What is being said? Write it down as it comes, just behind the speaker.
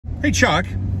Hey, Chuck.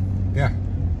 Yeah.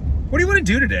 What do you want to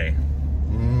do today?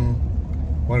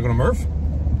 Want to go to MRRF?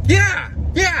 Yeah.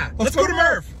 Let's go to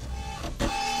MRRF.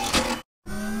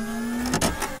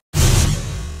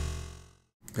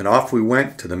 And off we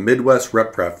went to the MidWest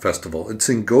RepRap Festival. It's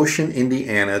in Goshen,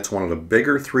 Indiana. It's one of the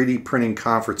bigger 3D printing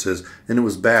conferences, and it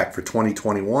was back for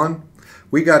 2021.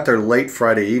 We got there late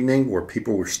Friday evening where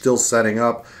people were still setting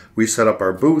up. We set up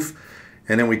our booth,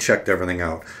 and then we checked everything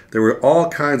out. There were all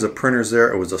kinds of printers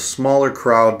there. It was a smaller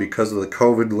crowd because of the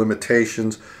COVID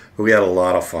limitations, but we had a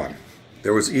lot of fun.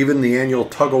 There was even the annual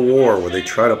tug of war where they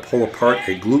try to pull apart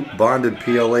a glute bonded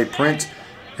PLA print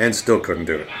and still couldn't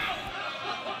do it.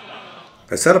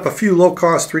 I set up a few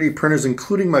low-cost 3D printers,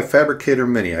 including my Fabrikator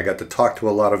Mini. I got to talk to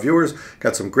a lot of viewers,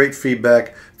 got some great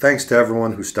feedback. Thanks to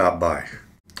everyone who stopped by.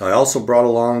 I also brought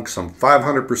along some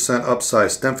 500%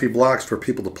 upsized Stemphy blocks for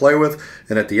people to play with,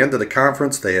 and at the end of the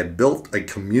conference, they had built a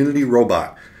community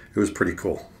robot. It was pretty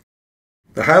cool.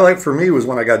 The highlight for me was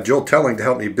when I got Joe Telling to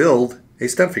help me build a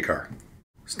Stemphy car.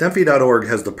 Stemphy.org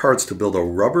has the parts to build a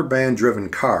rubber band driven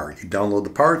car. You download the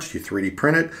parts, you 3D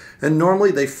print it, and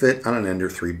normally they fit on an Ender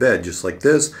 3 bed just like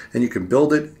this, and you can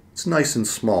build it. It's nice and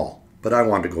small, but I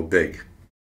wanted to go big.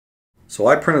 So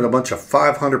I printed a bunch of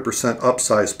 500%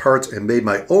 upsized parts and made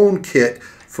my own kit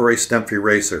for a Stemphy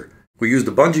racer. We used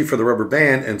a bungee for the rubber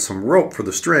band and some rope for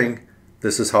the string.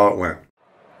 This is how it went.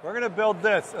 We're going to build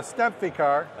this, a Stemphy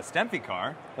car. A Stemphy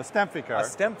car? A Stemphy car. A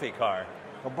Stemphy car.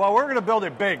 But we're going to build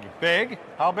it big. Big?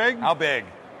 How big? How big?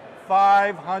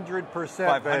 500%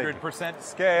 500%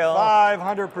 scale.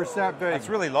 500% big. That's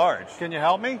really large. Can you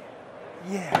help me?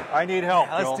 Yeah. I need help.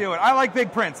 Yeah, let's do it. I like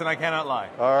big prints, and I cannot lie.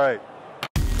 All right.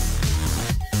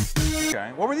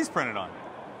 Okay. What were these printed on?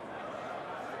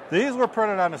 These were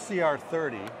printed on a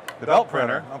CR30. The belt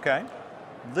printer. Okay.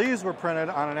 These were printed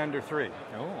on an Ender 3.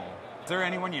 Oh. Is there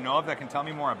anyone you know of that can tell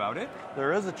me more about it?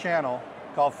 There is a channel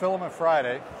called Filament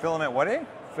Friday. Filament what day?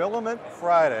 Filament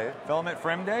Friday. Filament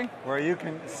Friday? Where you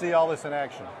can see all this in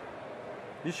action.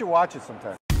 You should watch it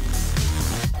sometime.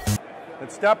 And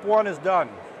step one is done.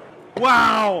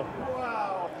 Wow!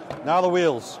 Wow! Now the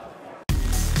wheels.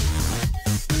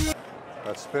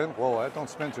 That spin? Whoa, that don't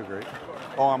spin too great.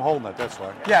 Oh, I'm holding it, that's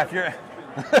why. Yeah, if you're...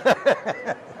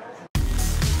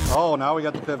 Oh, now we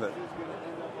got the pivot.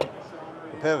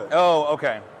 The pivot. Oh,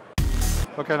 okay.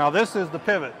 Okay, now this is the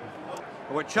pivot.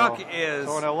 What Chuck is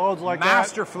when it loads like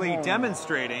masterfully that,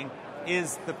 demonstrating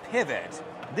is the pivot.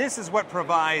 This is what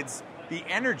provides the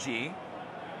energy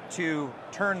to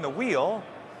turn the wheel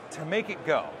to make it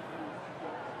go.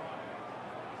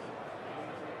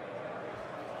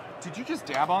 Did you just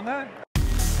dab on that?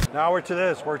 Now we're to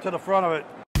this. We're to the front of it.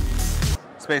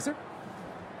 Spacer.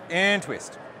 And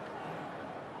twist.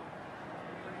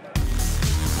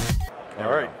 All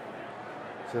right.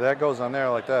 So that goes on there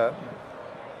like that.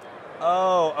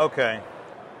 Oh, okay.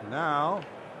 Now,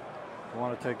 I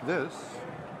want to take this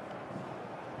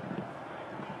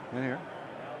in here.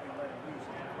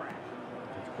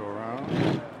 Let's go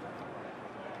around.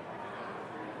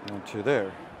 And to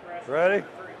there. Ready?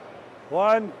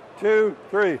 1, 2,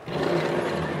 3.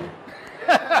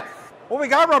 Well, we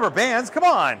got rubber bands. Come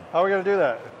on. How are we going to do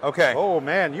that? Okay. Oh,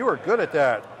 man, you were good at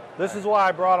that. This is why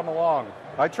I brought them along.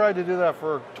 I tried to do that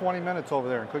for 20 minutes over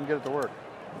there and couldn't get it to work.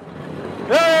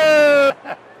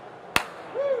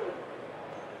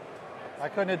 I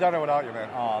couldn't have done it without you, man.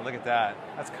 Oh, look at that.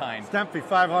 That's kind. Stemphy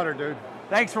 500, dude.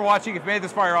 Thanks for watching. If you made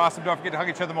this far, you're awesome. Don't forget to hug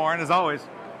each other more. And as always,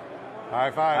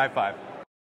 high five. High five.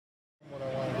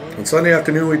 On Sunday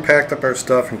afternoon, we packed up our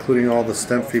stuff, including all the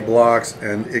Stemphy blocks,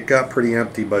 and it got pretty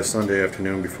empty by Sunday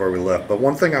afternoon before we left. But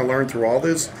one thing I learned through all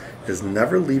this is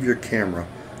never leave your camera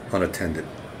unattended.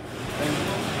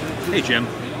 Hey Jim.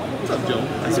 What's up, Joe?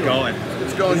 How's it going?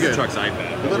 It's going good. This is Chuck's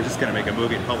iPad, but we're just going to make a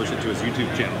movie and publish it to his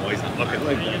YouTube channel. Well, he's not looking. I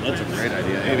like that. That's a great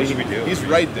idea. Hey, what should we do? He's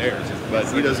right there,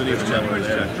 but he doesn't even know where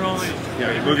there.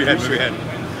 Yeah, move your head, move your head.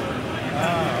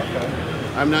 Ah, okay.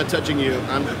 I'm not touching you.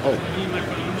 I'm... Oh.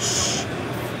 Shh.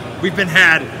 We've been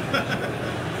had.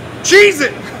 Cheese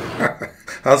it!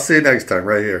 I'll see you next time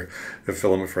right here at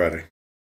Filament Friday.